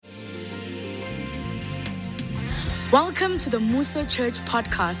Welcome to the Muso Church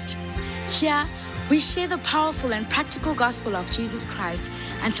podcast. Here, we share the powerful and practical gospel of Jesus Christ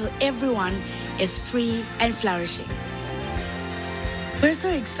until everyone is free and flourishing. We're so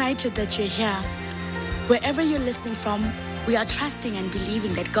excited that you're here. Wherever you're listening from, we are trusting and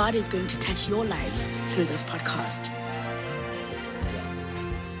believing that God is going to touch your life through this podcast.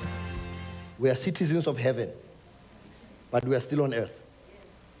 We are citizens of heaven, but we are still on earth.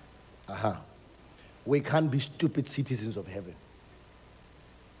 We can't be stupid citizens of heaven.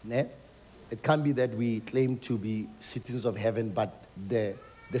 Ne? It can't be that we claim to be citizens of heaven, but the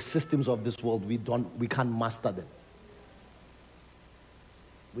systems of this world, we can't master them.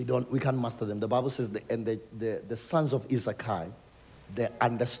 We can't master them. The Bible says the sons of Issachar, they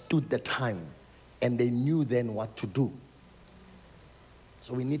understood the time and they knew then what to do.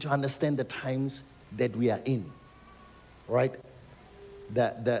 So we need to understand the times that we are in, right?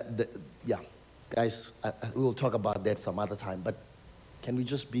 Guys, we will talk about that some other time, but can we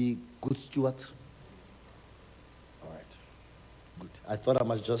just be good stewards? All right, good. I thought I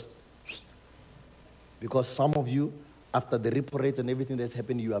must just, because some of you, after the repo rates and everything that's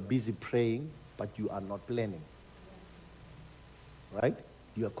happened, you are busy praying, but you are not planning, right?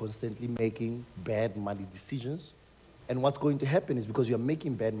 You are constantly making bad money decisions, and what's going to happen is because you are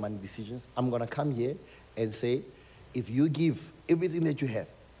making bad money decisions, I'm going to come here and say, if you give everything that you have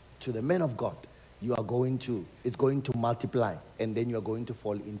to the man of God, it's going to multiply, and then you are going to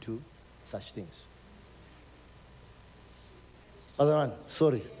fall into such things. Other one,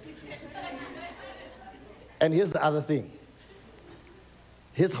 sorry. And here's the other thing.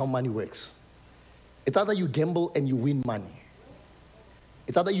 Here's how money works. It's either you gamble and you win money.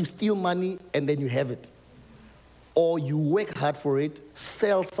 It's either you steal money and then you have it. Or you work hard for it,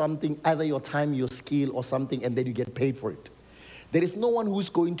 sell something, either your time, your skill, or something, and then you get paid for it. There is no one who's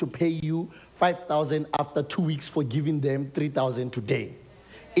going to pay you 5,000 after 2 weeks for giving them 3,000 today.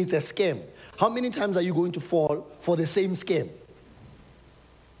 It's a scam. How many times are you going to fall for the same scam?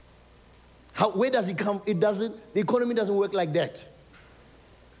 Where does it come? The economy doesn't work like that.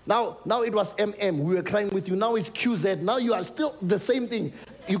 Now it was MM. We were crying with you. Now it's QZ. Now you are still the same thing.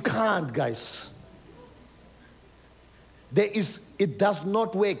 You can't, guys. It does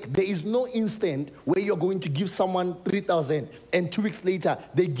not work. There is no instant where you're going to give someone 3,000 and 2 weeks later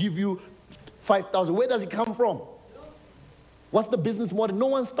they give you 5,000. Where does it come from? What's the business model? No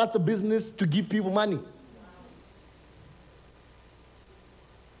one starts a business to give people money.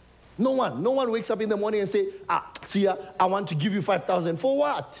 No one wakes up in the morning and say, Sia, I want to give you 5,000. For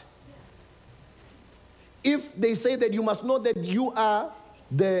what? If they say that you must know that you are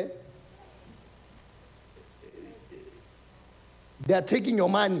they are taking your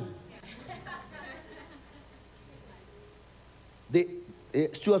money.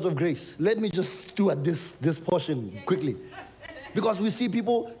 Stewards of grace. Let me just steward this portion quickly. Because we see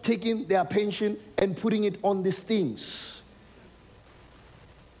people taking their pension and putting it on these things.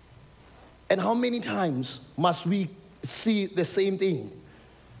 And how many times must we see the same thing?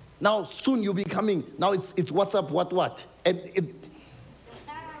 Now, soon you'll be coming. Now it's WhatsApp, what? And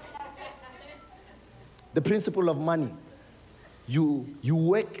the principle of money. You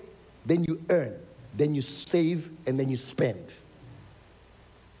work, then you earn, then you save, and then you spend.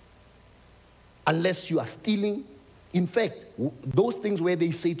 Unless you are stealing. In fact, those things where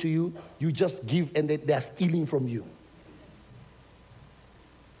they say to you, you just give and they are stealing from you.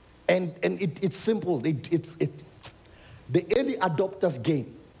 And it's simple. It's the early adopters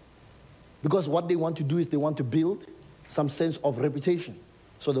gain. Because what they want to do is they want to build some sense of reputation.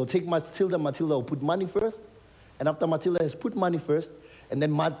 So they'll take Matilda will put money first. And after Matilda has put money first, and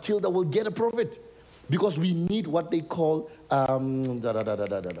then Matilda will get a profit. Because we need what they call, I'm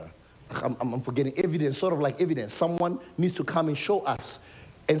forgetting, evidence, sort of like evidence. Someone needs to come and show us,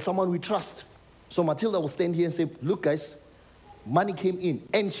 and someone we trust. So Matilda will stand here and say, look guys, money came in.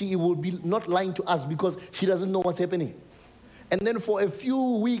 And she will be not lying to us because she doesn't know what's happening. And then for a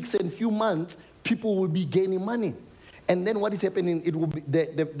few weeks and few months, people will be gaining money. And then what is happening, it will be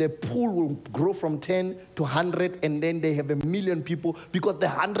the pool will grow from 10 to 100, and then they have 1 million people because the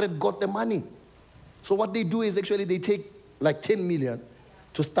 100 got the money. So what they do is actually they take like 10 million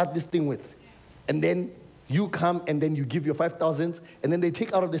to start this thing with. And then you come and then you give your 5,000, and then they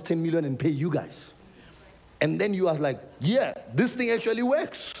take out of this 10 million and pay you guys. And then you are like, yeah, this thing actually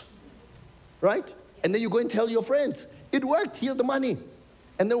works, right? And then you go and tell your friends, it worked, here's the money.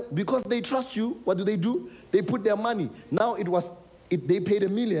 And then because they trust you, what do? They put their money. Now they paid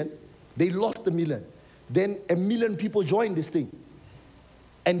 1 million, they lost 1 million. Then 1 million people join this thing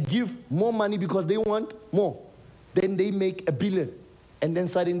and give more money because they want more. Then they make 1 billion. And then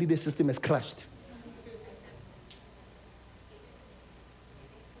suddenly the system has crashed.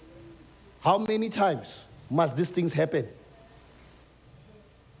 How many times must these things happen?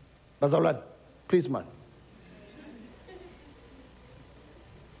 Bazalan, please, man.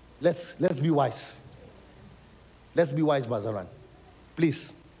 Let's be wise. Let's be wise, Bazalan. Please.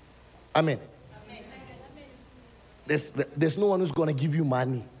 Amen. There's no one who's going to give you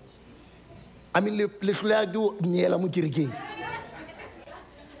money. I mean, let's do Niela Mukiriki.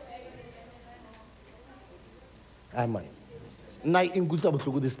 Amen. Night in good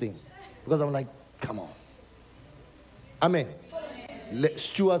to this thing. Because I'm like, come on. Amen.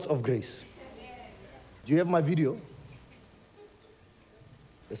 Stewards of grace. Do you have my video?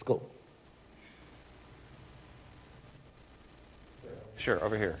 Let's go. Sure,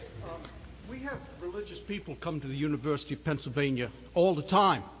 over here. We have religious people come to the University of Pennsylvania all the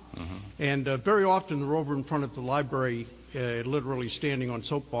time. Mm-hmm. And very often they're over in front of the library, literally standing on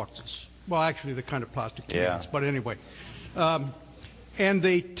soapboxes. Well, actually, they're kind of plastic cans, but anyway. And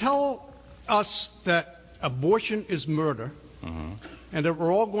they tell us that abortion is murder, mm-hmm. and that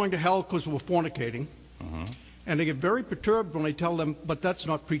we're all going to hell because we're fornicating. Mm-hmm. And they get very perturbed when I tell them, but that's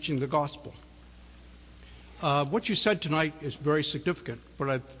not preaching the gospel. What you said tonight is very significant, but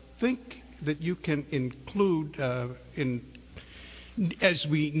I think that you can include, as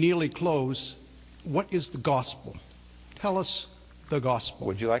we nearly close, what is the gospel? Tell us the gospel.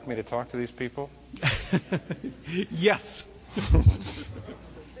 Would you like me to talk to these people? Yes.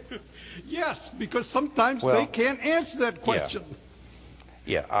 Yes, because sometimes they can't answer that question.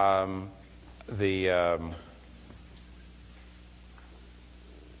 Yeah.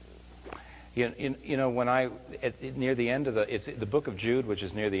 You know, when near the end of it's the book of Jude, which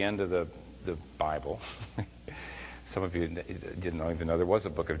is near the end of the Bible. Some of you didn't even know there was a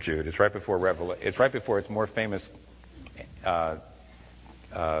book of Jude. It's right before It's right before its more famous friend,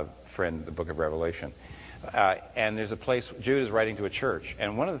 the book of Revelation. And there's a place Jude is writing to a church,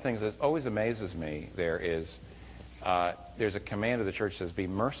 and one of the things that always amazes me there is there's a command of the church that says, "Be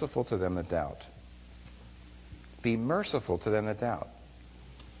merciful to them that doubt." Be merciful to them that doubt.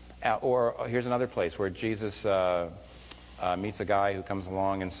 Or here's another place where Jesus meets a guy who comes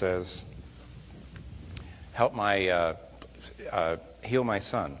along and says, "Help heal my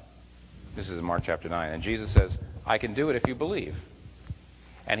son." This is in Mark chapter 9. And Jesus says, "I can do it if you believe."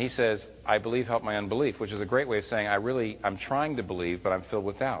 And he says, "I believe, help my unbelief," which is a great way of saying, I'm trying to believe, but I'm filled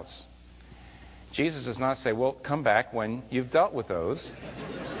with doubts. Jesus does not say, "Well, come back when you've dealt with those,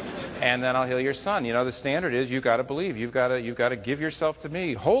 and then I'll heal your son." You know, the standard is you've got to believe. You've got to give yourself to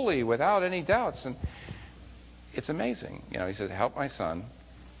me wholly without any doubts. And it's amazing. You know, he says, "Help my son."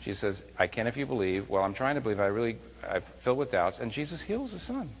 Jesus says, "I can if you believe." Well, I'm trying to believe. I'm filled with doubts. And Jesus heals his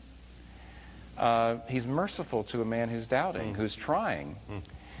son. He's merciful to a man who's doubting, who's trying.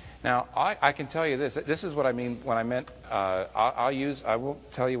 Now, I can tell you this. This is what I mean when I meant, I will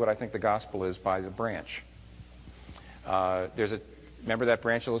tell you what I think the gospel is by the branch. Remember that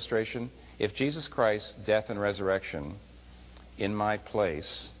branch illustration? If Jesus Christ's death and resurrection in my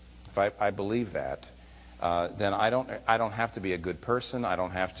place, if I believe that, then I don't have to be a good person. I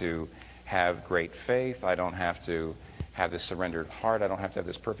don't have to have great faith. I don't have to have this surrendered heart. I don't have to have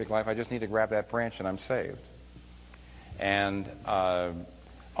this perfect life. I just need to grab that branch and I'm saved. And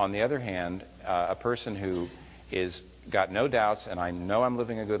on the other hand, a person who is got no doubts, and I know I'm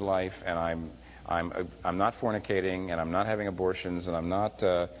living a good life, and I'm not fornicating, and I'm not having abortions, and I'm not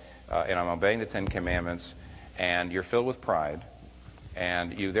and I'm obeying the 10 Commandments, and you're filled with pride,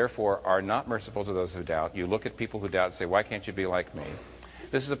 and you therefore are not merciful to those who doubt. You look at people who doubt and say, "Why can't you be like me?"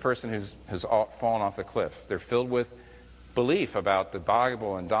 This is a person who's fallen off the cliff. They're filled with belief about the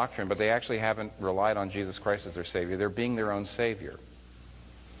Bible and doctrine, but they actually haven't relied on Jesus Christ as their Savior. They're being their own Savior.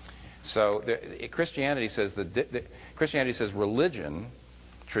 So Christianity says religion,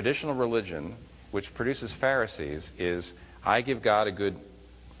 traditional religion, which produces Pharisees, is I give God a good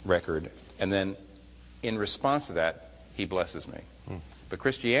record, and then in response to that, he blesses me. But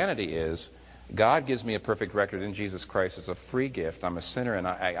Christianity is God gives me a perfect record in Jesus Christ. It's a free gift. I'm a sinner, and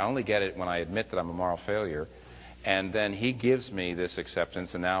I only get it when I admit that I'm a moral failure. And then he gives me this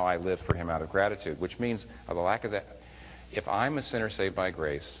acceptance, and now I live for him out of gratitude, which means the lack of that. If I'm a sinner saved by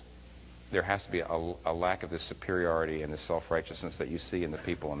grace, there has to be a lack of this superiority and this self-righteousness that you see in the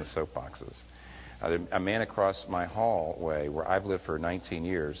people in the soapboxes. A man across my hallway, where I've lived for 19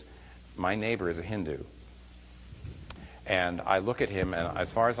 years, my neighbor is a Hindu. And I look at him, and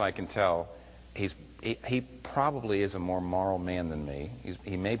as far as I can tell, he probably is a more moral man than me.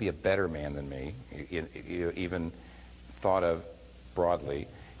 He may be a better man than me, even thought of broadly.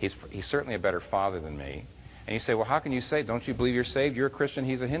 He's certainly a better father than me. And you say, "Well, how can you say, don't you believe you're saved? You're a Christian,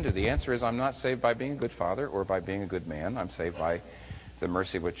 he's a Hindu." The answer is, I'm not saved by being a good father or by being a good man. I'm saved by the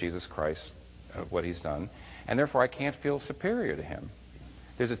mercy of what Jesus Christ of what he's done, and therefore I can't feel superior to him.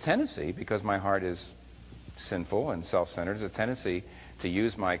 There's a tendency, because my heart is sinful and self-centered, there's a tendency to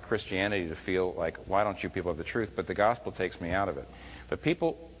use my Christianity to feel like, why don't you people have the truth? But the gospel takes me out of it. But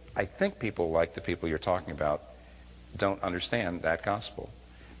people, I think people like the people you're talking about, don't understand that gospel.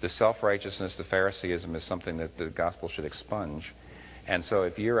 The self-righteousness, the Phariseeism is something that the gospel should expunge. And so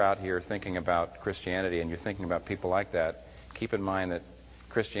if you're out here thinking about Christianity and you're thinking about people like that, keep in mind that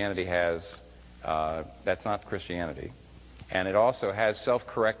Christianity has, that's not Christianity. And it also has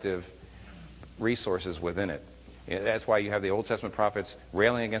self-corrective resources within it. That's why you have the Old Testament prophets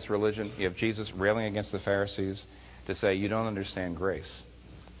railing against religion. You have Jesus railing against the Pharisees to say, you don't understand grace.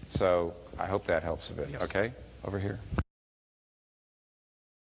 So I hope that helps a bit. Yes. Okay? Over here.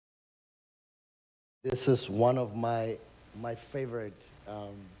 This is one of my favorite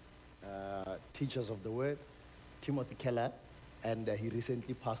teachers of the word, Timothy Keller, and he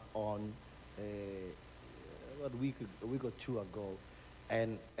recently passed on about a week or two ago.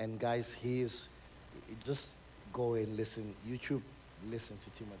 And guys, just go and listen, YouTube, listen to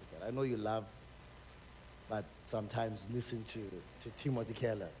Timothy Keller. I know you love, but sometimes listen to Timothy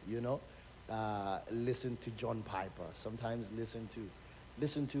Keller, you know. Listen to John Piper. Sometimes listen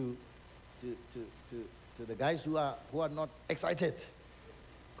to the guys who are not excited.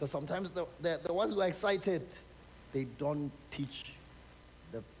 Because sometimes the ones who are excited, they don't teach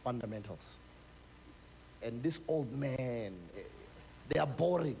the fundamentals. And this old man, they are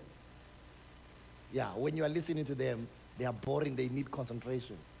boring. Yeah, when you are listening to them, they are boring, they need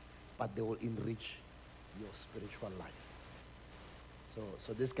concentration, but they will enrich your spiritual life.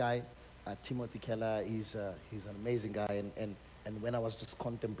 So this guy, Timothy Keller, he's an amazing guy, and when I was just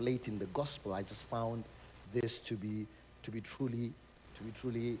contemplating the gospel, I just found this to be truly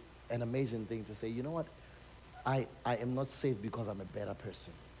an amazing thing to say, you know what, I am not saved because I'm a better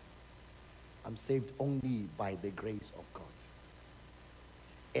person. I'm saved only by the grace of God.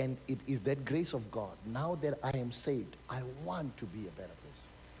 And it is that grace of God. Now that I am saved, I want to be a better person.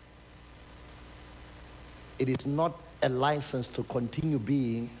 It is not a license to continue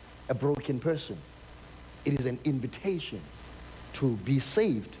being a broken person. It is an invitation to be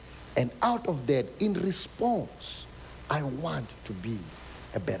saved. And out of that, in response, I want to be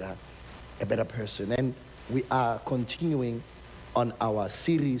a better person. And we are continuing on our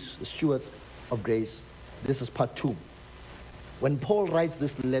series, Stewards of Grace. This is part 2. When Paul writes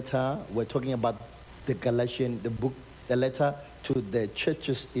this letter, we're talking about the letter to the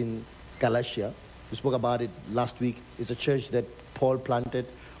churches in Galatia. We spoke about it last week. It's a church that Paul planted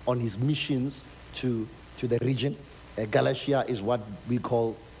on his missions to the region. Galatia is what we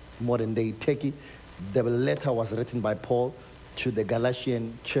call modern-day Turkey. The letter was written by Paul to the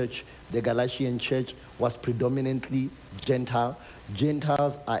Galatian church. The Galatian church was predominantly Gentile.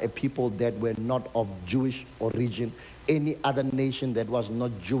 Gentiles are a people that were not of Jewish origin. Any other nation that was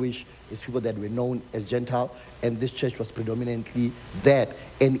not Jewish is people that were known as Gentile, and this church was predominantly that.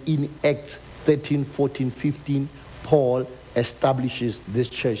 And in Acts 13, 14, 15, Paul establishes this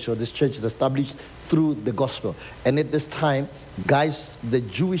church. So this church is established through the gospel. And at this time, guys, the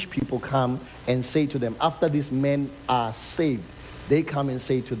Jewish people come and say to them, after these men are saved, they come and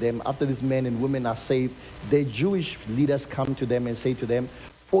say to them, after these men and women are saved, the Jewish leaders come to them and say to them,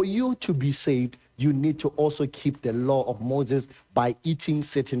 for you to be saved, you need to also keep the law of Moses by eating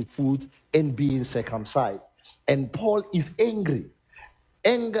certain foods and being circumcised. And Paul is angry.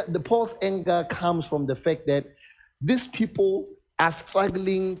 Paul's anger comes from the fact that these people are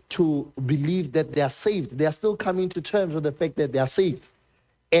struggling to believe that they are saved. They are still coming to terms with the fact that they are saved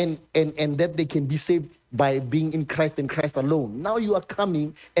and that they can be saved by being in Christ and Christ alone. Now you are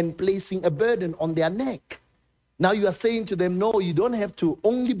coming and placing a burden on their neck. Now you are saying to them, no, you don't have to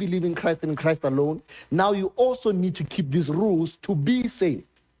only believe in Christ and Christ alone. Now you also need to keep these rules to be saved.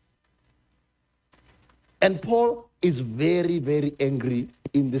 And Paul is very, very angry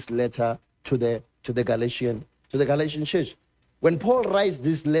in this letter to the Galatian church. When Paul writes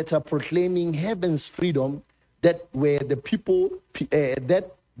this letter proclaiming heaven's freedom, that where the people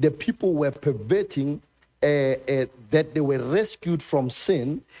were perverting, that they were rescued from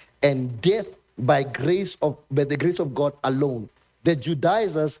sin and death by the grace of God alone. The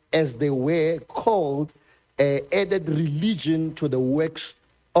Judaizers, as they were called, added religion to the works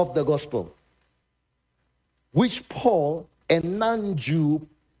of the gospel, which Paul, a non-Jew,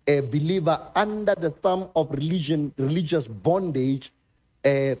 a believer under the thumb of religious bondage,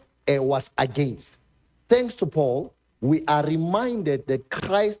 was against. Thanks to Paul, we are reminded that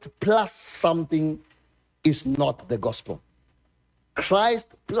Christ plus something is not the gospel. Christ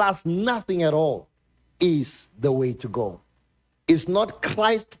plus nothing at all is the way to go. It's not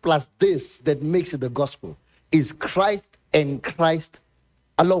Christ plus this that makes it the gospel. It's Christ and Christ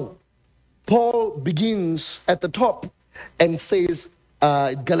alone. Paul begins at the top and says,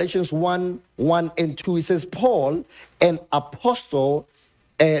 Galatians 1:1-2, he says, Paul, an apostle,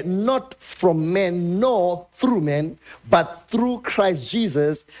 not from men nor through men, but through Christ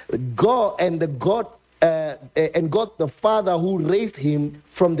Jesus, God the Father who raised him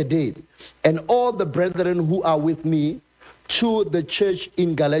from the dead, and all the brethren who are with me, to the church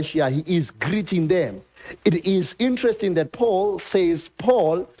in Galatia. He is greeting them. It is interesting that Paul says,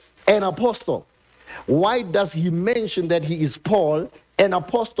 Paul, an apostle. Why does he mention that he is Paul, an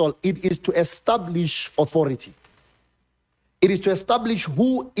apostle? It is to establish authority. It is to establish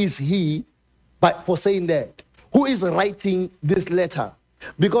who is he for saying that. Who is writing this letter?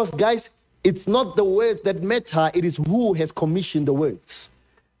 Because, guys, it's not the words that matter, it is who has commissioned the words.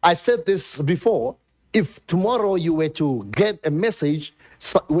 I said this before. If tomorrow you were to get a message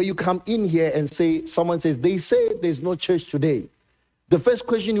where you come in here and say, someone says, they say there's no church today. The first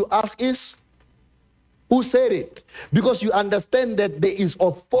question you ask is, who said it? Because you understand that there is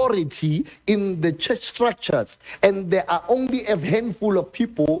authority in the church structures, and there are only a handful of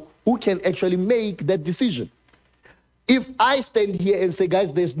people who can actually make that decision. If I stand here and say,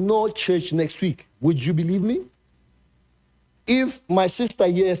 guys, there's no church next week, would you believe me? If my sister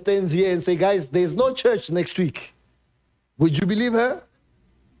here stands here and say, guys, there's no church next week, would you believe her?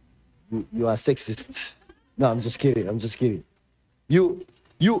 You are sexist. No, I'm just kidding. You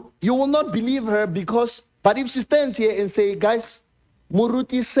will not believe her but if she stands here and say, guys,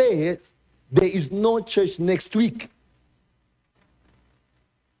 Muruti says there is no church next week,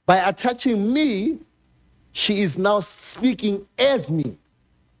 by attaching me, she is now speaking as me.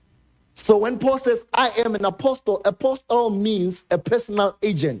 So when Paul says, I am an apostle means a personal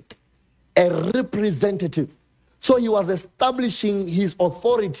agent, a representative. So he was establishing his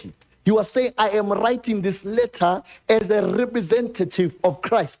authority. He was saying, I am writing this letter as a representative of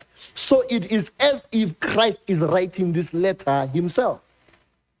Christ. So it is as if Christ is writing this letter himself.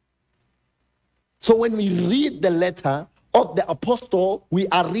 So when we read the letter of the apostle, we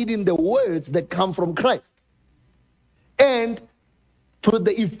are reading the words that come from Christ. And to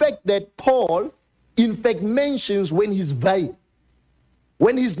the effect that Paul, in fact, mentions when he's dying.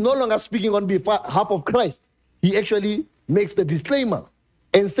 When he's no longer speaking on behalf of Christ, he actually makes the disclaimer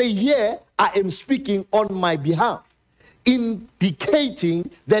and say, yeah, I am speaking on my behalf, indicating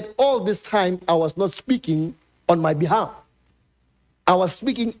that all this time I was not speaking on my behalf. I was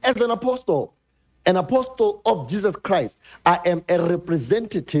speaking as an apostle of Jesus Christ. I am a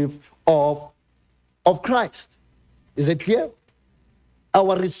representative of Christ. Is it clear?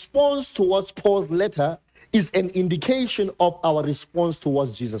 Our response towards Paul's letter is an indication of our response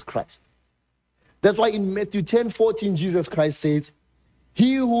towards Jesus Christ. That's why in Matthew 10:14, Jesus Christ says,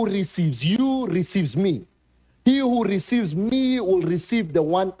 he who receives you receives me. He who receives me will receive the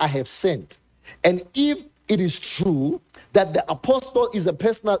one I have sent. And if it is true that the apostle is a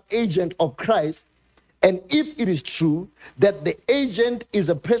personal agent of Christ, and if it is true that the agent is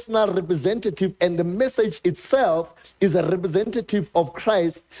a personal representative and the message itself is a representative of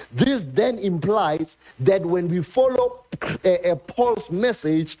Christ, this then implies that when we follow Paul's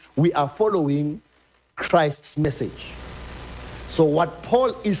message, we are following Christ's message. So what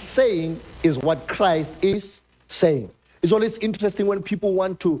Paul is saying is what Christ is saying. It's always interesting when people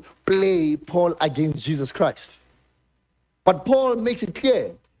want to play Paul against Jesus Christ. But Paul makes it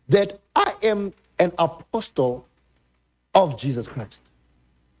clear that I am an apostle of Jesus Christ.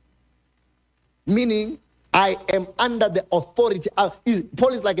 Meaning, I am under the authority.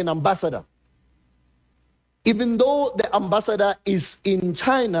 Paul is like an ambassador. Even though the ambassador is in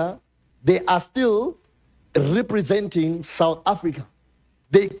China, they are still representing South Africa.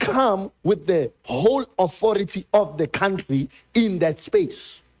 They come with the whole authority of the country in that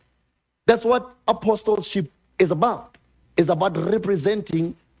space. That's what apostleship is about. It's about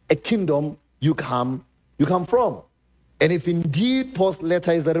representing a kingdom you come from. And if indeed Paul's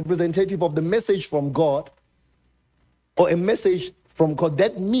letter is a representative of the message from God, or a message from God,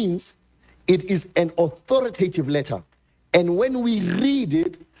 that means it is an authoritative letter. And when we read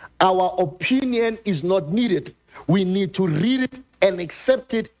it, our opinion is not needed. We need to read it and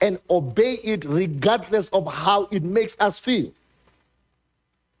accept it and obey it regardless of how it makes us feel.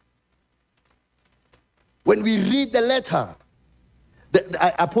 When we read the letter,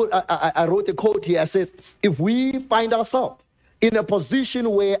 I wrote a quote here. I says, if we find ourselves in a position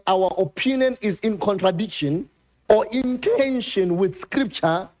where our opinion is in contradiction or in tension with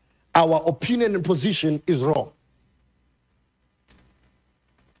Scripture, our opinion and position is wrong.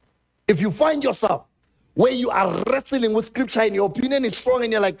 If you find yourself where you are wrestling with scripture and your opinion is strong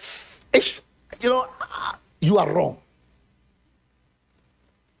and you're like, ish, you are wrong.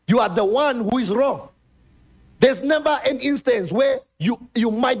 You are the one who is wrong. There's never an instance where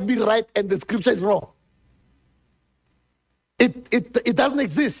you might be right and the scripture is wrong. It doesn't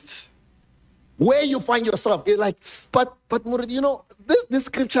exist. Where you find yourself, you're like, but Murid, this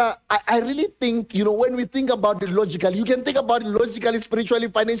scripture, I really think, when we think about it logically, you can think about it logically, spiritually,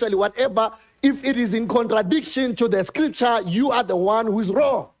 financially, whatever. If it is in contradiction to the scripture, you are the one who is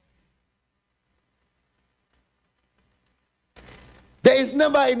wrong. There is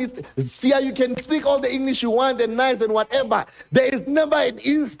never any, see how you can speak all the English you want and nice and whatever. There is never an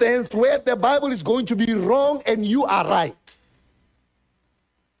instance where the Bible is going to be wrong and you are right.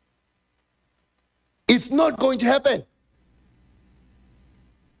 It's not going to happen.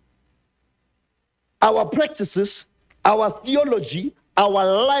 Our practices, our theology,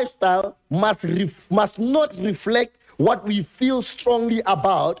 our lifestyle must not reflect what we feel strongly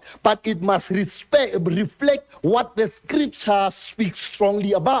about, but it must reflect what the scripture speaks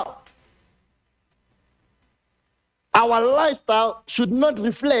strongly about. Our lifestyle should not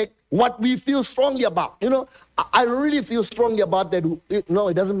reflect what we feel strongly about. I really feel strongly about that. No,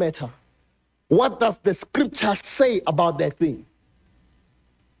 it doesn't matter. What does the scripture say about that thing?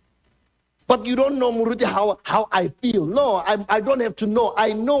 But you don't know, Muruti, how I feel. No, I don't have to know.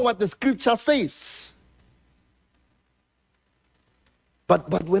 I know what the scripture says. But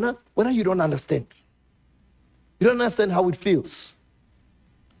when you don't understand, you don't understand how it feels.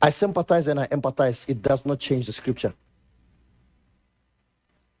 I sympathize and I empathize. It does not change the scripture.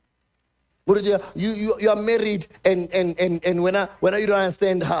 You are married and when you don't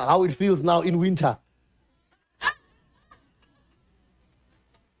understand how it feels now in winter.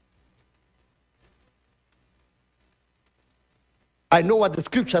 I know what the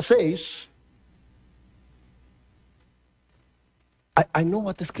scripture says. I know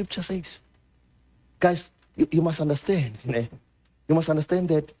what the scripture says. Guys, you must understand. You must understand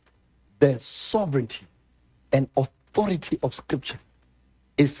that the sovereignty and authority of scripture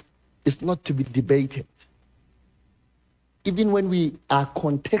is not to be debated. Even when we are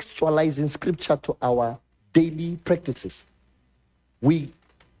contextualizing scripture to our daily practices, we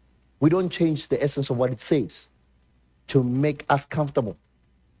don't change the essence of what it says to make us comfortable.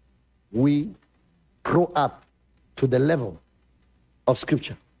 We grow up to the level of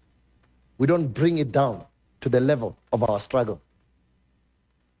scripture. We don't bring it down to the level of our struggle.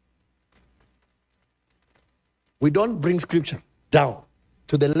 We don't bring scripture down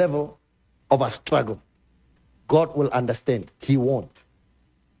to the level of our struggle. God will understand. He won't.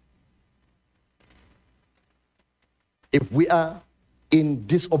 If we are in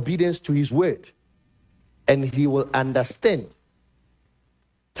disobedience to his word, and he will understand.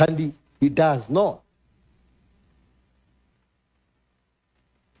 Tandi, he does not.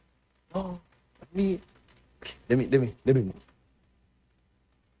 No, let me move.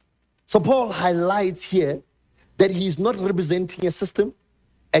 So Paul highlights here that he is not representing a system,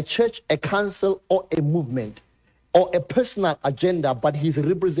 a church, a council, or a movement, or a personal agenda, but he's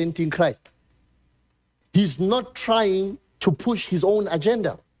representing Christ. He's not trying to push his own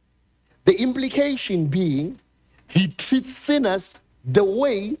agenda. The implication being, he treats sinners the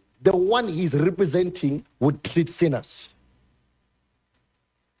way the one he's representing would treat sinners.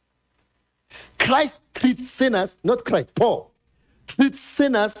 Christ treats sinners, not Christ, Paul, treats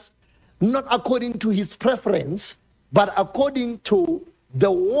sinners not according to his preference, but according to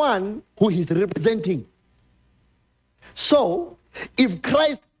the one who he's representing. So, if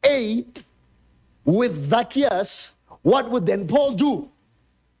Christ ate with Zacchaeus, what would then Paul do?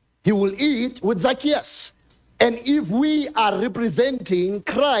 He will eat with Zacchaeus. And if we are representing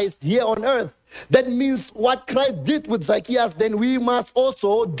Christ here on earth, that means what Christ did with Zacchaeus, then we must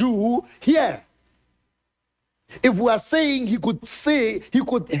also do here. If we are saying he could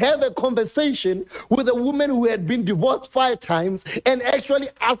have a conversation with a woman who had been divorced 5 times and actually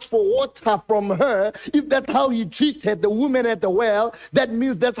ask for water from her, if that's how he treated the woman at the well, that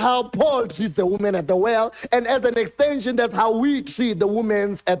means that's how Paul treats the woman at the well. And as an extension, that's how we treat the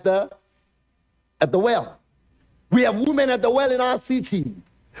women at the well. We have women at the well in our city.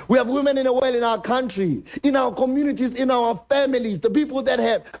 We have women in the well in our country, in our communities, in our families, the people that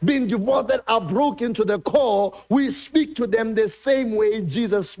have been divorced, that are broken to the core. We speak to them the same way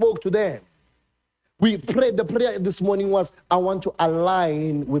Jesus spoke to them. We prayed, the prayer this morning was, I want to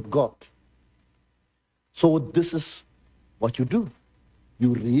align with God. So this is what you do.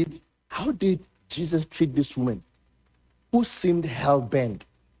 You read, how did Jesus treat this woman who seemed hell-bent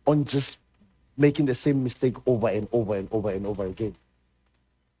on just making the same mistake over and over and over and over again?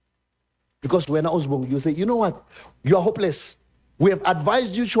 Because when I was born, you say, you know what? You are hopeless. We have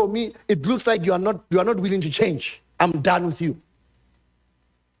advised you, show me. It looks like you are not willing to change. I'm done with you.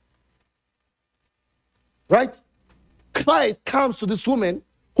 Right? Christ comes to this woman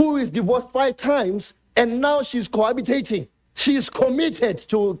who is divorced 5 times, and now she's cohabitating. She is committed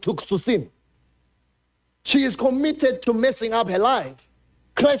to sin. She is committed to messing up her life.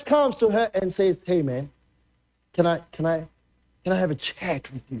 Christ comes to her and says, hey man, can I have a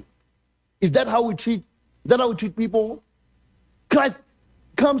chat with you? Is that how we treat people? Christ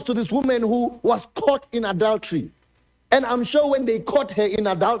comes to this woman who was caught in adultery. And I'm sure when they caught her in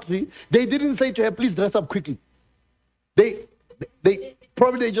adultery, they didn't say to her, please dress up quickly. They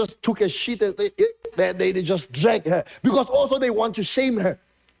probably just took a sheet and they just dragged her. Because also they want to shame her.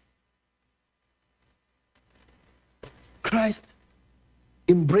 Christ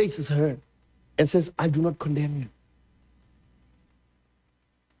embraces her and says, I do not condemn you.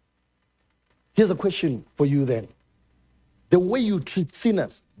 Here's a question for you then. The way you treat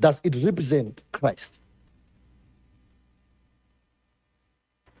sinners, does it represent Christ?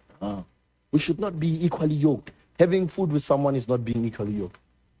 We should not be equally yoked. Having food with someone is not being equally yoked.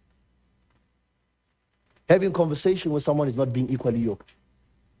 Having conversation with someone is not being equally yoked.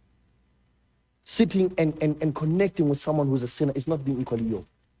 Sitting and connecting with someone who's a sinner is not being equally yoked.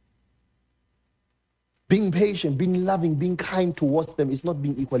 Being patient, being loving, being kind towards them is not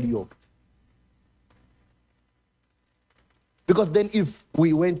being equally yoked. Because then if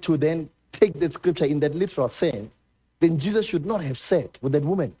we went to then take that scripture in that literal sense, then Jesus should not have sat with that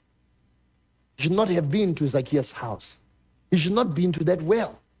woman. He should not have been to Zacchaeus' house. He should not have been to that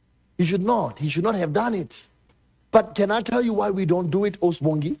well. He should not have done it. But can I tell you why we don't do it,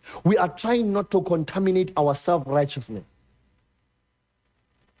 Osbongi? We are trying not to contaminate our self-righteousness.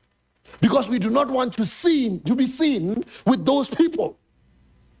 Because we do not want to be seen with those people.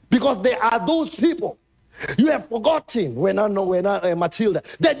 Because they are those people. You have forgotten, Matilda,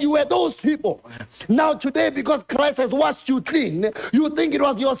 that you were those people. Now today, because Christ has washed you clean, you think it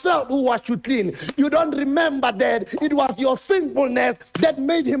was yourself who washed you clean. You don't remember that it was your sinfulness that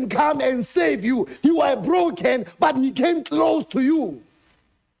made him come and save you. You were broken, but he came close to you.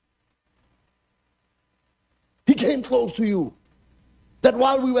 He came close to you. That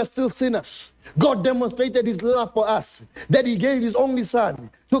while we were still sinners, God demonstrated his love for us, that he gave his only son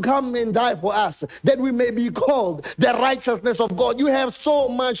to come and die for us, that we may be called the righteousness of God. You have so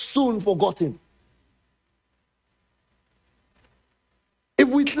much soon forgotten. If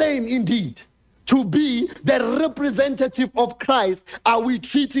we claim indeed to be the representative of Christ, are we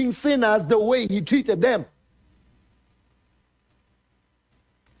treating sinners the way he treated them?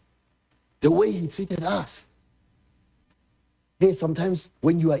 The way he treated us. Hey, sometimes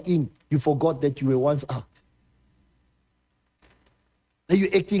when you are in, you forgot that you were once out. Are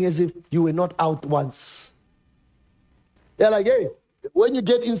you acting as if you were not out once? They're like, hey, when you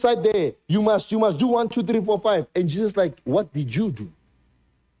get inside there, you must do 1, 2, 3, 4, 5. And Jesus like, what did you do?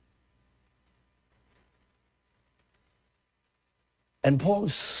 And Paul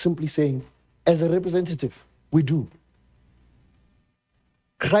is simply saying, as a representative, we do.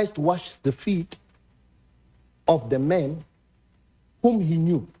 Christ washed the feet of the man whom he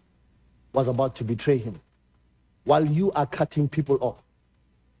knew was about to betray him, while you are cutting people off.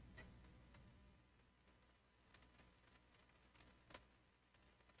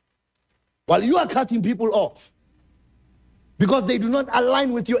 While you are cutting people off, because they do not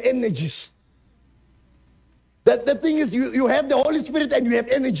align with your energies. The thing is, you have the Holy Spirit and you have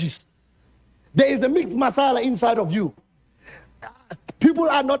energies. There is the mixed masala inside of you. People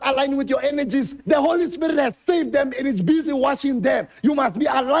are not aligned with your energies. The Holy Spirit has saved them and is busy washing them. You must be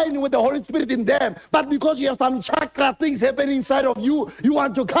aligned with the Holy Spirit in them. But because you have some chakra things happening inside of you, you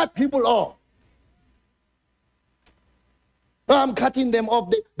want to cut people off. I'm cutting them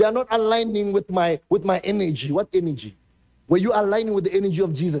off. They are not aligning with my energy. What energy? Were you aligning with the energy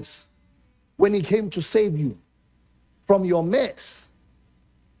of Jesus when he came to save you from your mess?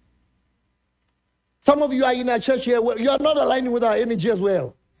 Some of you are in our church here, you are not aligning with our energy as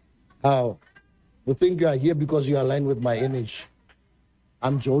well. How? You think you are here because you are aligned with my energy.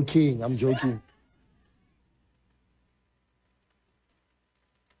 I'm joking.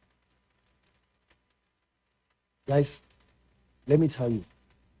 Guys, let me tell you.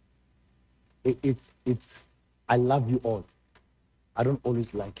 I love you all. I don't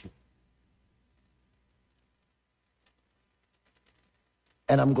always like you.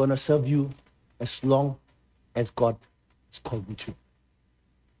 And I'm going to serve you as long as God has called me to.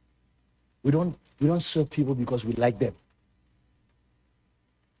 We don't serve people because we like them.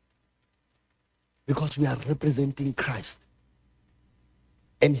 Because we are representing Christ.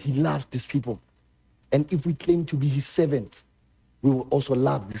 And he loves these people. And if we claim to be his servants, we will also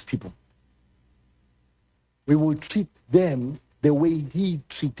love these people. We will treat them the way he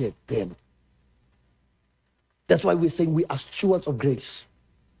treated them. That's why we're saying we are stewards of grace.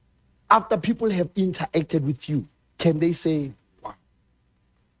 After people have interacted with you, can they say, wow,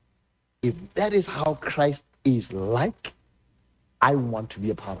 if that is how Christ is like, I want to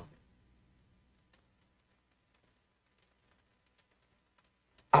be a part of it.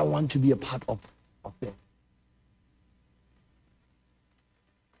 I want to be a part of them.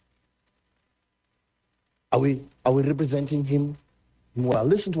 Are we representing him well?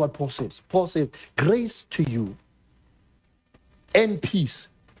 Listen to what Paul says. Paul says, grace to you and peace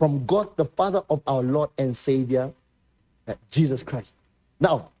from God the Father of our Lord and Savior, Jesus Christ.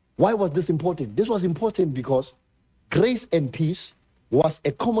 Now, why was this important? This was important because grace and peace was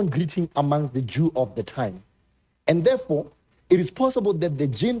a common greeting among the Jews of the time. And therefore, it is possible that the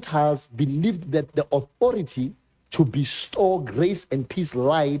Gentiles believed that the authority to bestow grace and peace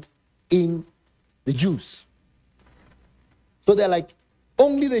lied in the Jews. So they're like,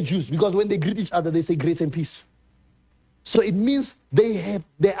 only the Jews, because when they greet each other, they say grace and peace. So it means they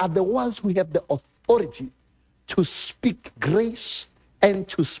are the ones who have the authority to speak grace and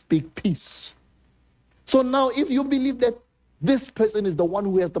to speak peace. So now if you believe that this person is the one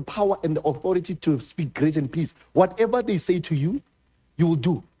who has the power and the authority to speak grace and peace, whatever they say to you, you will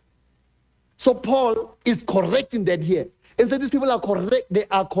do. So Paul is correcting that here. And so these people are correct, they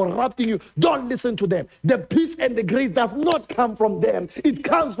are corrupting you. Don't listen to them. The peace and the grace does not come from them. It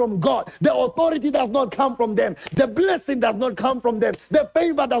comes from God. The authority does not come from them. The blessing does not come from them. The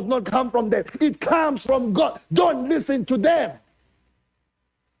favor does not come from them. It comes from God. Don't listen to them.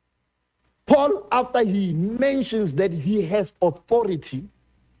 Paul, after he mentions that he has authority,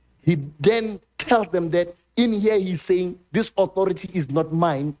 he then tells them that in here he's saying, this authority is not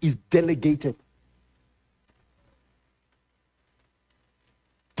mine, it's delegated.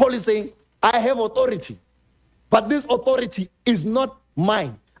 Paul is saying, I have authority, but this authority is not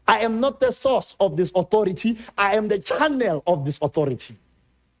mine. I am not the source of this authority. I am the channel of this authority.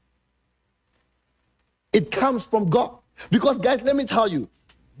 It comes from God. Because guys, let me tell you,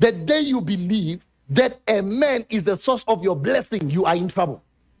 the day you believe that a man is the source of your blessing, you are in trouble.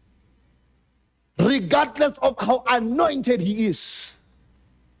 Regardless of how anointed he is.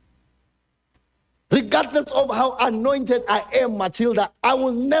 Regardless of how anointed I am, Matilda, I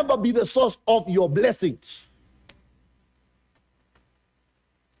will never be the source of your blessings.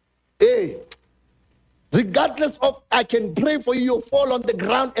 Hey, regardless of I can pray for you, you fall on the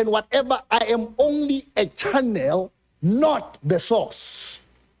ground and whatever, I am only a channel, not the source.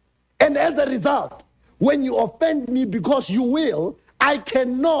 And as a result, when you offend me because you will, I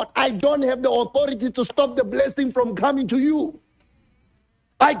don't have the authority to stop the blessing from coming to you.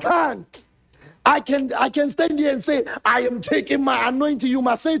 I can't. I can stand here and say, I am taking my anointing. You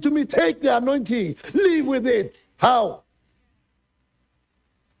must say to me, take the anointing. Live with it. How?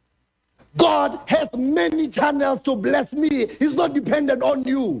 God has many channels to bless me. He's not dependent on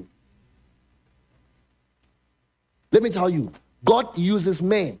you. Let me tell you, God uses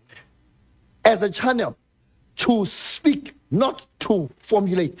men as a channel to speak, not to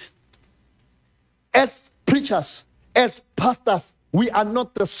formulate. As preachers, as pastors, we are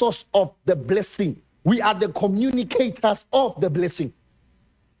not the source of the blessing. We are the communicators of the blessing.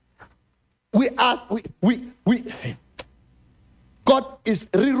 God is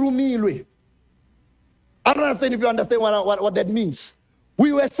rirumilwe. I don't understand if you understand what that means.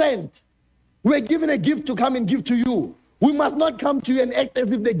 We were sent. We were given a gift to come and give to you. We must not come to you and act as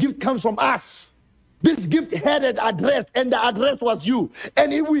if the gift comes from us. This gift had an address, and the address was you.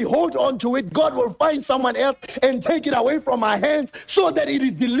 And if we hold on to it, God will find someone else and take it away from our hands so that it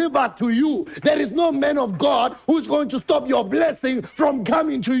is delivered to you. There is no man of God who's going to stop your blessing from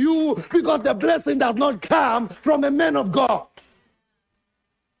coming to you, because the blessing does not come from a man of God.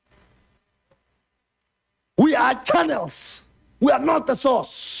 We are channels. We are not the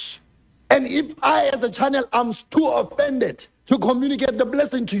source. And if I, as a channel, am too offended to communicate the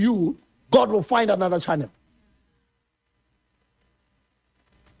blessing to you, God will find another channel.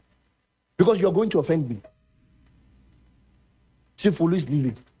 Because you are going to offend me. See, Fulu is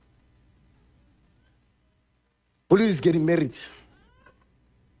leaving. Fulu is getting married.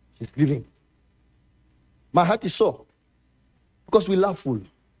 She's leaving. My heart is sore. Because we love Fulu.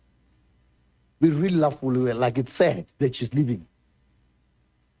 We really love Fulu. Like it's sad that she's leaving.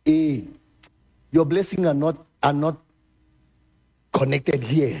 Your blessings are not connected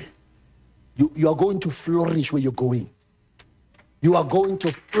here. You are going to flourish where you're going. You are going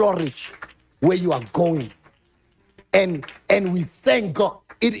to flourish where you are going. And we thank God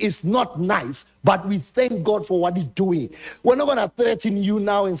it is not nice, but we thank God for what he's doing. We're not going to threaten you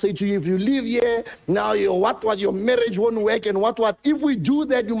now and say to you, if you live here, now your marriage won't work and what. If we do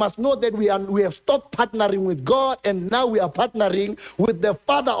that, you must know that we have stopped partnering with God, and now we are partnering with the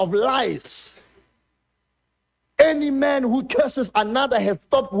father of lies. Any man who curses another has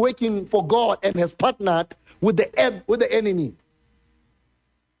stopped working for God and has partnered with the enemy.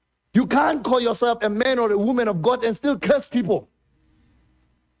 You can't call yourself a man or a woman of God and still curse people.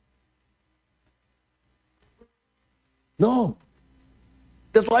 No.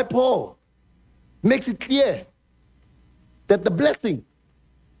 That's why Paul makes it clear that the blessing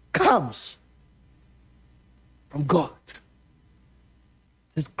comes from God.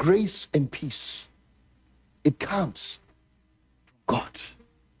 There's grace and peace. It comes from God.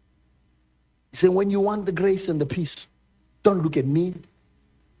 He said, when you want the grace and the peace, don't look at me.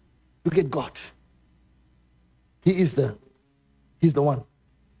 Look at God. He's the one.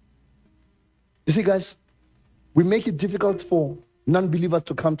 You see, guys, we make it difficult for non-believers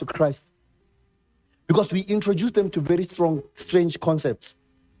to come to Christ because we introduce them to very strong, strange concepts.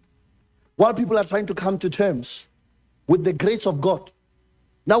 While people are trying to come to terms with the grace of God,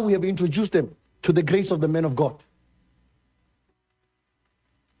 now we have introduced them to the grace of the man of God.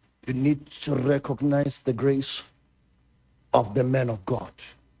 You need to recognize the grace of the man of God.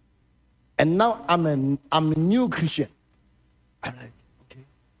 And now I'm a new Christian. I'm like, okay.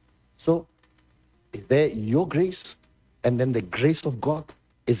 So, is there your grace and then the grace of God?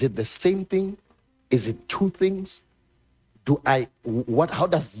 Is it the same thing? Is it two things? How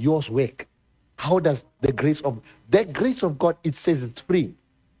does yours work? How does the grace of God, it says it's free.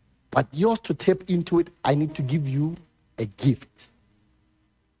 But yours, to tap into it, I need to give you a gift.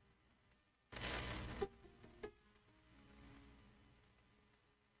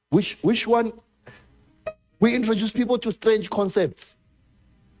 Which one? We introduce people to strange concepts.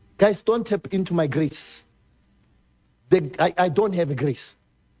 Guys, don't tap into my grace. I don't have a grace.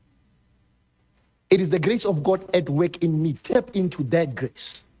 It is the grace of God at work in me. Tap into that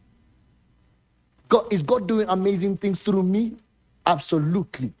grace. Is God doing amazing things through me?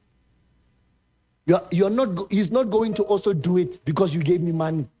 Absolutely. He's not going to also do it because you gave me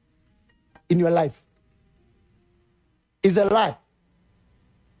money in your life. It's a lie.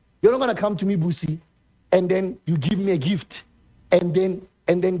 You're not going to come to me, Busi, and then you give me a gift, and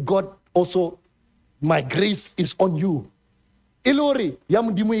then God also, my grace is on you. Ilori,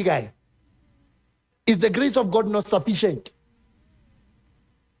 yamudimu guy. Is the grace of God not sufficient?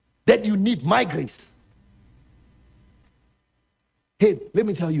 That you need my grace. Hey, let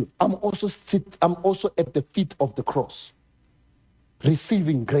me tell you, I'm also at the feet of the cross,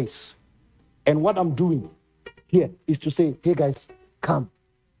 receiving grace. And what I'm doing here is to say, hey guys, come.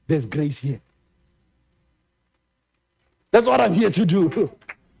 There's grace here. That's what I'm here to do.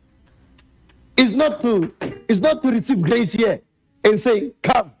 It's not to receive grace here and say,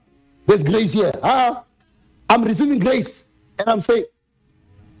 come, there's grace here. I'm receiving grace and I'm saying,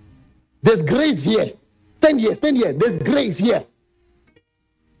 there's grace here. Stand here. There's grace here.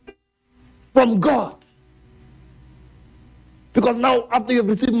 From God. Because now, after you've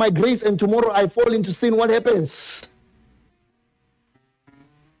received my grace and tomorrow I fall into sin, what happens?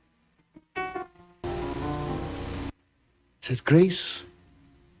 It says grace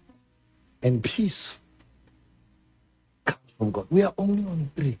and peace comes from God. We are only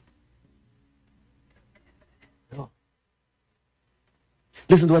on 3. No.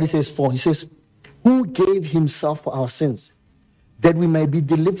 Listen to what he says 4. He says, who gave himself for our sins, that we may be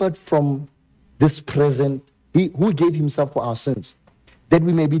delivered from this present. Who gave himself for our sins, that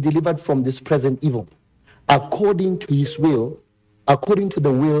we may be delivered from this present evil, according to his will, according to the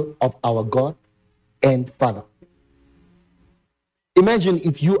will of our God and Father. Imagine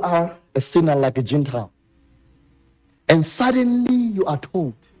if you are a sinner like a Gentile, and suddenly you are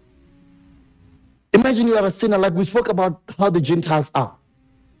told. Imagine you are a sinner like we spoke about how the Gentiles are.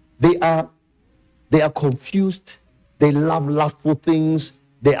 They are confused. They love lustful things.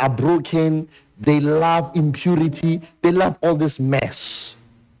 They are broken. They love impurity. They love all this mess.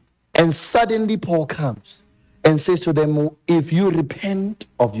 And suddenly Paul comes and says to them, if you repent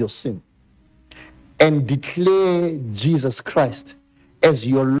of your sin and declare Jesus Christ as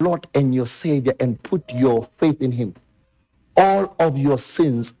your Lord and your Savior and put your faith in him, all of your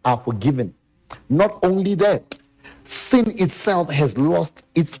sins are forgiven. Not only that, sin itself has lost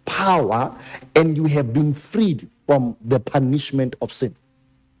its power and you have been freed from the punishment of sin.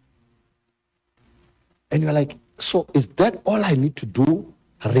 And you're like, so is that all I need to do?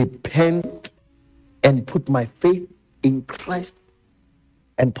 Repent and put my faith in Christ?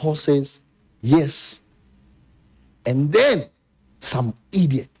 And Paul says, yes. And then some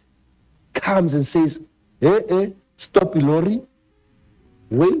idiot comes and says, stop, Ilori.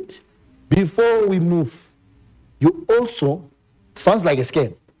 Wait. Before we move, you also, sounds like a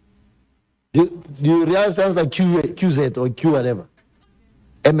scam. Do you realize it sounds like QZ or Q whatever?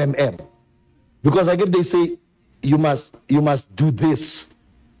 MMM. Because again they say, you must do this.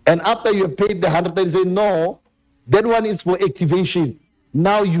 And after you have paid the 100, they say, no, that one is for activation.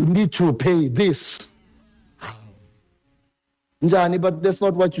 Now you need to pay this. Njani, but that's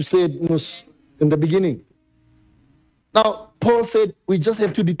not what you said in the beginning. Now, Paul said we just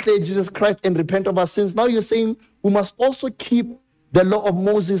have to declare Jesus Christ and repent of our sins. Now you're saying we must also keep the law of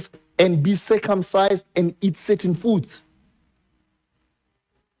Moses and be circumcised and eat certain foods.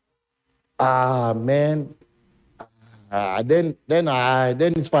 Man. Then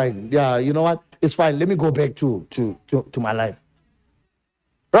it's fine. Yeah, you know what? It's fine. Let me go back to my life.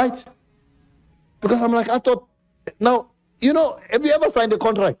 Right? Because I'm like, I thought, now, have you ever signed a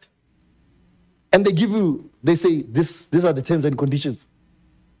contract? And they say, these are the terms and conditions.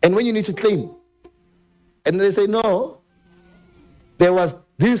 And when you need to claim, and they say, no, there was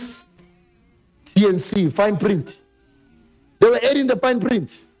this TNC, fine print. They were adding the fine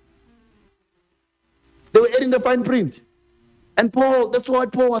print. And Paul, that's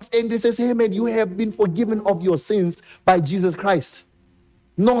what Paul was saying. He says, hey man, you have been forgiven of your sins by Jesus Christ,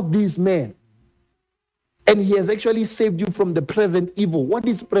 not these men. And he has actually saved you from the present evil. What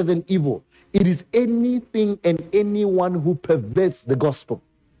is present evil? It is anything and anyone who perverts the gospel.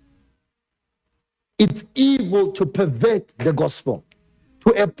 It's evil to pervert the gospel to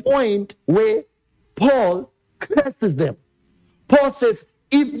a point where Paul curses them. Paul says,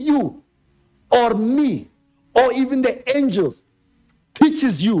 if you or me or even the angels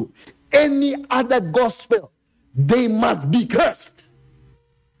teaches you any other gospel, they must be cursed.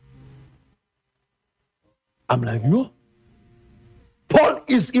 I'm like, yo. Paul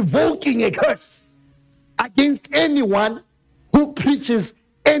is evoking a curse against anyone who preaches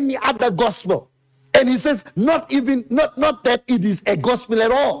any other gospel. And he says, not that it is a gospel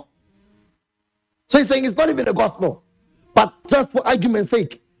at all. So he's saying it's not even a gospel. But just for argument's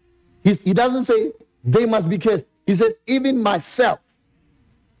sake, he doesn't say they must be cursed. He says, even myself,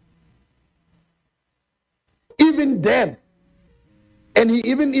 even them. And he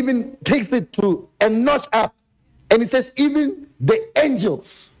even takes it to a notch up. And he says, even the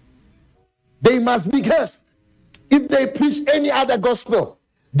angels, they must be cursed if they preach any other gospel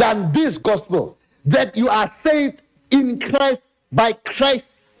than this gospel, that you are saved in Christ by Christ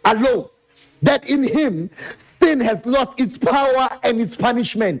alone, that in him sin has lost its power and its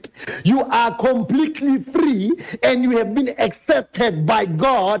punishment. You are completely free and you have been accepted by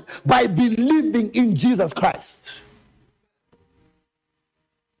God by believing in Jesus Christ.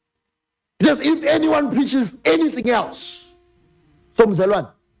 Just if anyone preaches anything else, so Mzalwan,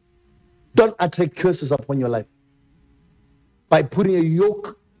 don't attract curses upon your life by putting a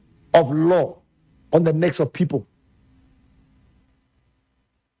yoke of law on the necks of people.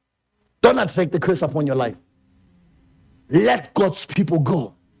 Don't attract the curse upon your life. Let God's people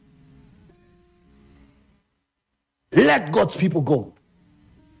go. Let God's people go.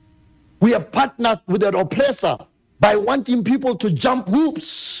 We have partnered with an oppressor by wanting people to jump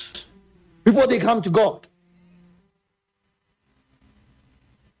hoops before they come to God.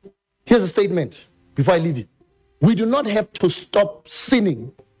 Here's a statement before I leave you. We do not have to stop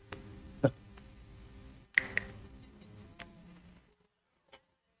sinning.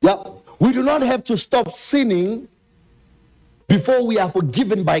 We do not have to stop sinning before we are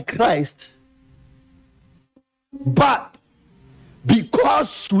forgiven by Christ. But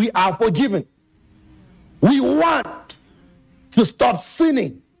because we are forgiven, we want to stop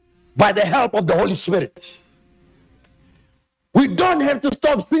sinning by the help of the Holy Spirit. We don't have to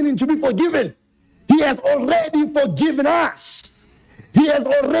stop sinning to be forgiven. He has already forgiven us. He has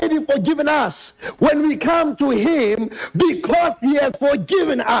already forgiven us. When we come to him, because he has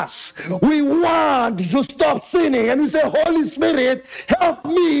forgiven us, we want to stop sinning. And we say, Holy Spirit, help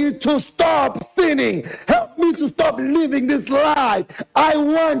me to stop sinning. Help me to stop living this life. I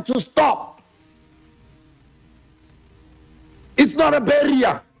want to stop. It's not a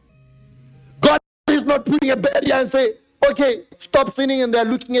barrier. God is not putting a barrier and say, okay, stop sinning, and they're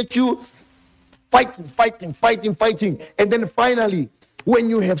looking at you, fighting. And then finally, when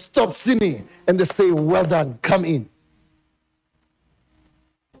you have stopped sinning, and they say, well done, come in.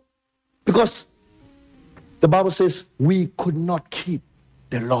 Because the Bible says we could not keep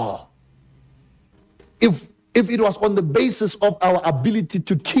the law. If it was on the basis of our ability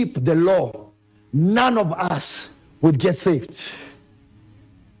to keep the law, none of us would get saved.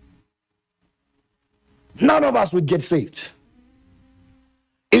 None of us would get saved.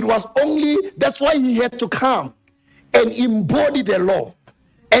 It was only, that's why he had to come and embody the law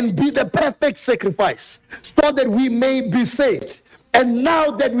and be the perfect sacrifice so that we may be saved. And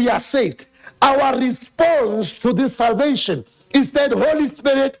now that we are saved, our response to this salvation is that, Holy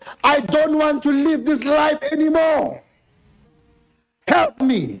Spirit, I don't want to live this life anymore. Help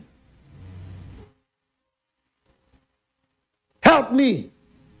me. Help me.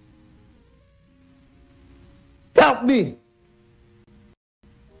 Help me.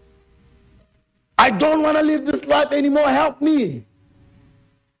 I don't want to live this life anymore. Help me.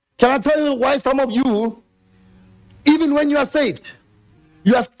 Can I tell you why some of you, even when you are saved,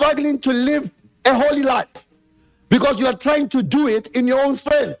 you are struggling to live a holy life because you are trying to do it in your own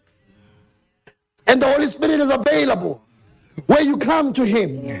strength. And the Holy Spirit is available where you come to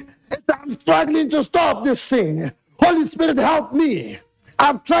him and say, I'm struggling to stop this thing. Holy Spirit, help me.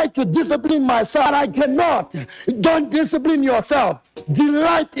 I've tried to discipline myself. I cannot. Don't discipline yourself.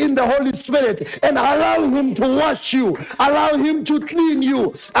 Delight in the Holy Spirit and allow him to wash you. Allow him to clean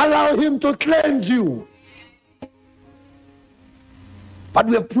you. Allow him to cleanse you. But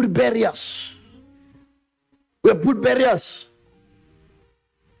we have put barriers. We have put barriers.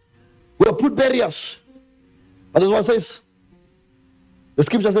 We have put barriers. But this one says, the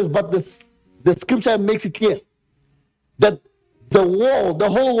scripture says, but the scripture makes it clear that the world, the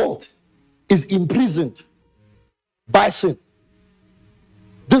whole world, is imprisoned by sin.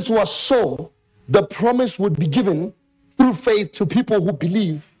 This was so the promise would be given through faith to people who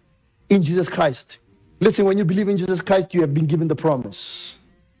believe in Jesus Christ. Listen, when you believe in Jesus Christ, you have been given the promise.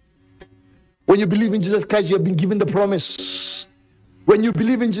 When you believe in Jesus Christ, you have been given the promise. When you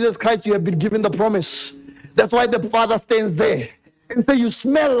believe in Jesus Christ, you have been given the promise. That's why the Father stands there and says, you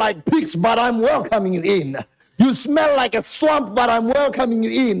smell like pigs, but I'm welcoming you in. You smell like a swamp, but I'm welcoming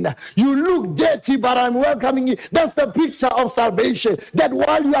you in. You look dirty, but I'm welcoming you. That's the picture of salvation. That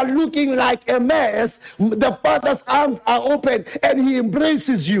while you are looking like a mess, the Father's arms are open and he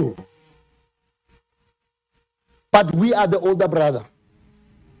embraces you. But we are the older brother.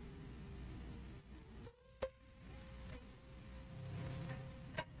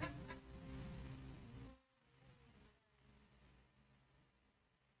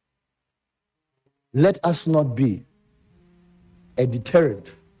 Let us not be a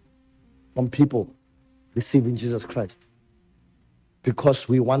deterrent from people receiving Jesus Christ because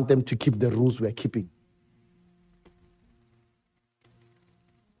we want them to keep the rules we're keeping.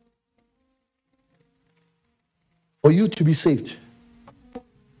 For you to be saved,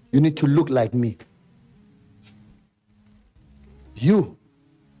 you need to look like me.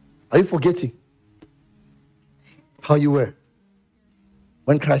 Are you forgetting how you were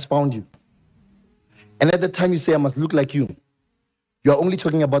when Christ found you? And at the time you say, I must look like you, you are only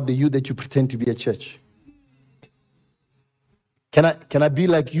talking about the you that you pretend to be at church. Can I be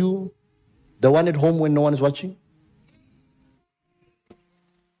like you, the one at home when no one is watching?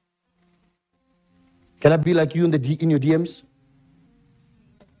 Can I be like you in your DMs?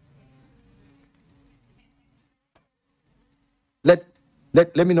 Let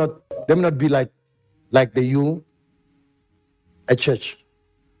me not be like the you at church.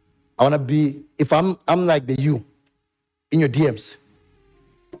 I want to be, if I'm like the you in your DMs,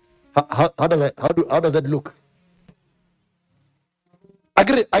 how does that look?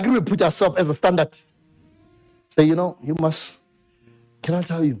 Agree with put yourself as a standard. Say, you must, can I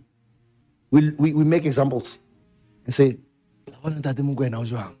tell you? We make examples and say,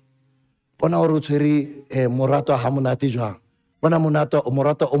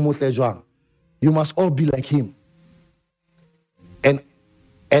 you must all be like him.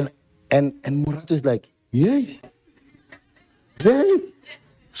 And Morato is like, hey,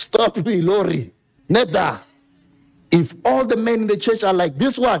 stop me, Lori. Neda. If all the men in the church are like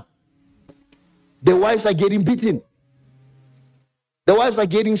this one, the wives are getting beaten. The wives are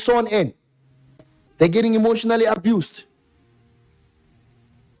getting sawn in. They're getting emotionally abused.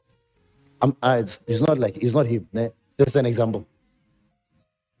 It's not him. That's an example.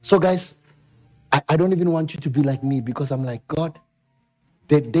 So guys, I don't even want you to be like me because I'm like, God,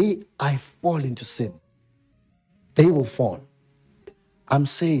 the day I fall into sin, they will fall. I'm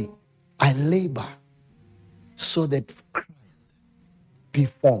saying I labor so that Christ be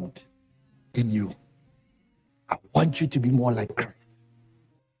formed in you. I want you to be more like Christ,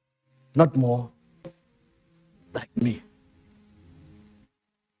 not more like me.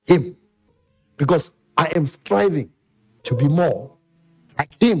 Him. Because I am striving to be more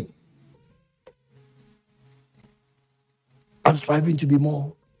like him. I'm striving to be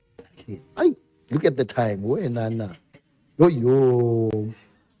more like him. Look at the time.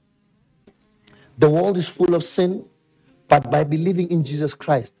 The world is full of sin, But by believing in Jesus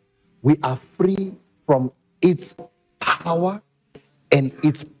Christ, we are free from its power and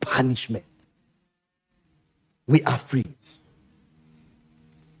its punishment. We are free.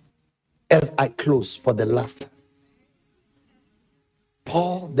 As I close for the last time,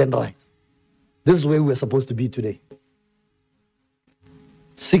 Paul then writes, this is where we're supposed to be today.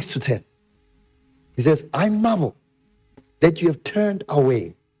 6 to 10. He says, I marvel that you have turned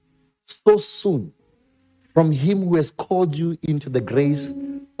away so soon from him who has called you into the grace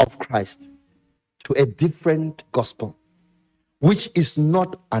of Christ to a different gospel, which is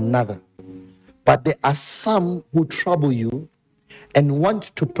not another. But there are some who trouble you and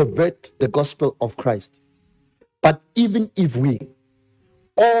want to pervert the gospel of Christ. But even if we,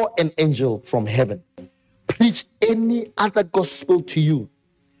 or an angel from heaven, preach any other gospel to you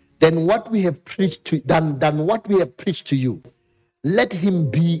than what we have preached to you, let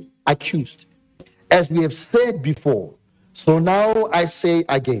him be accused. As we have said before, so now I say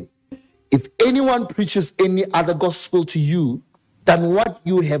again, if anyone preaches any other gospel to you than what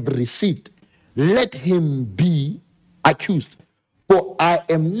you have received, let him be accused. For I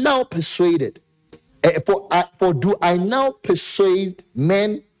am now persuaded, for do I now persuade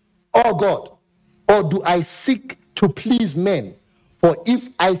men or God? Or do I seek to please men? For if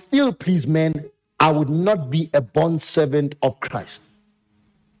I still please men, I would not be a bondservant of Christ.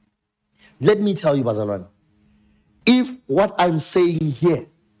 Let me tell you, Bazaran, if what I'm saying here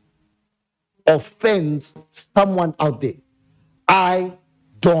offends someone out there, I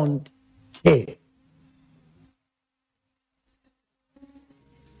don't care.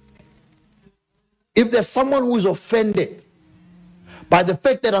 If there's someone who is offended by the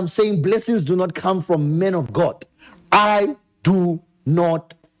fact that I'm saying blessings do not come from men of God, I do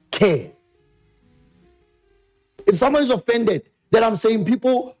not care. If someone is offended that I'm saying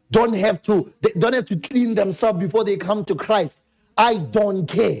people don't have to clean themselves before they come to Christ, I don't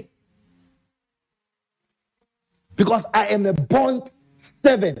care. Because I am a bond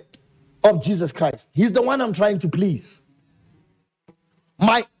servant of Jesus Christ. He's the one I'm trying to please.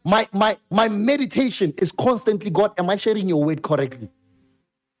 My meditation is constantly, God, am I sharing your word correctly?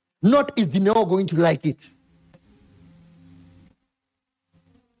 Not is the Noah going to like it.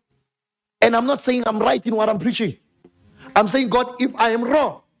 And I'm not saying I'm right in what I'm preaching. I'm saying, God, if I am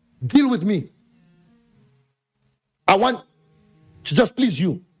wrong, deal with me. I want to just please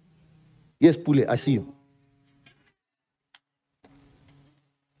you. Yes, Pule, I see you.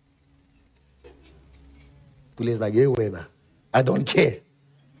 Pule is like, yeah, I don't care.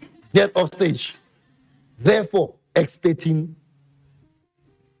 Get off stage. Therefore, Acts 13,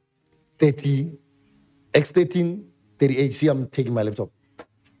 38. See, I'm taking my laptop.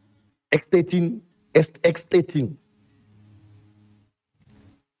 Acts 13,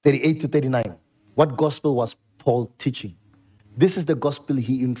 38 to 39. What gospel was Paul teaching? This is the gospel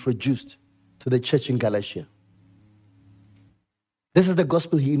he introduced to the church in Galatia. This is the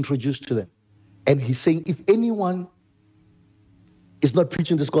gospel he introduced to them. And he's saying, if anyone is not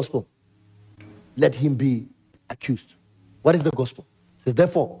preaching this gospel, let him be accused. What is the gospel? It says,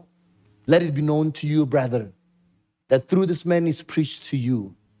 therefore, let it be known to you, brethren, that through this man is preached to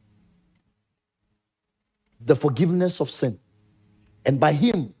you the forgiveness of sin. And by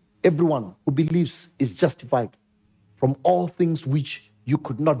him, everyone who believes is justified from all things which you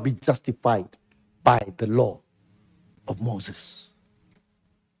could not be justified by the law of Moses.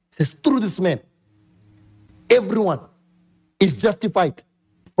 It says, through this man, everyone is justified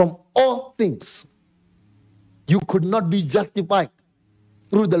from all things. You could not be justified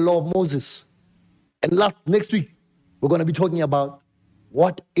through the law of Moses. And next week, we're going to be talking about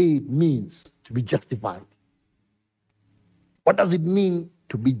what it means to be justified. What does it mean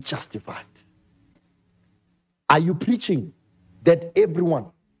to be justified? Are you preaching that everyone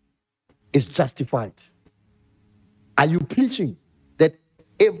is justified? Are you preaching that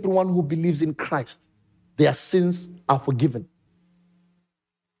everyone who believes in Christ, their sins are forgiven?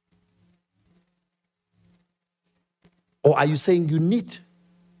 Or are you saying you need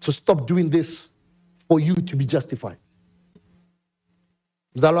to stop doing this for you to be justified?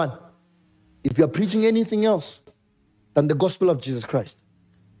 Zalwan, if you are preaching anything else than the gospel of Jesus Christ,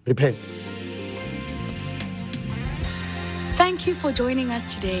 repent. Thank you for joining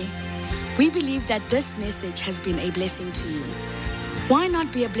us today. We believe that this message has been a blessing to you. Why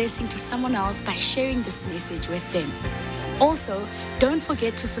not be a blessing to someone else by sharing this message with them? Also, don't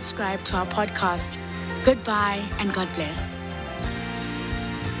forget to subscribe to our podcast. Goodbye and God bless.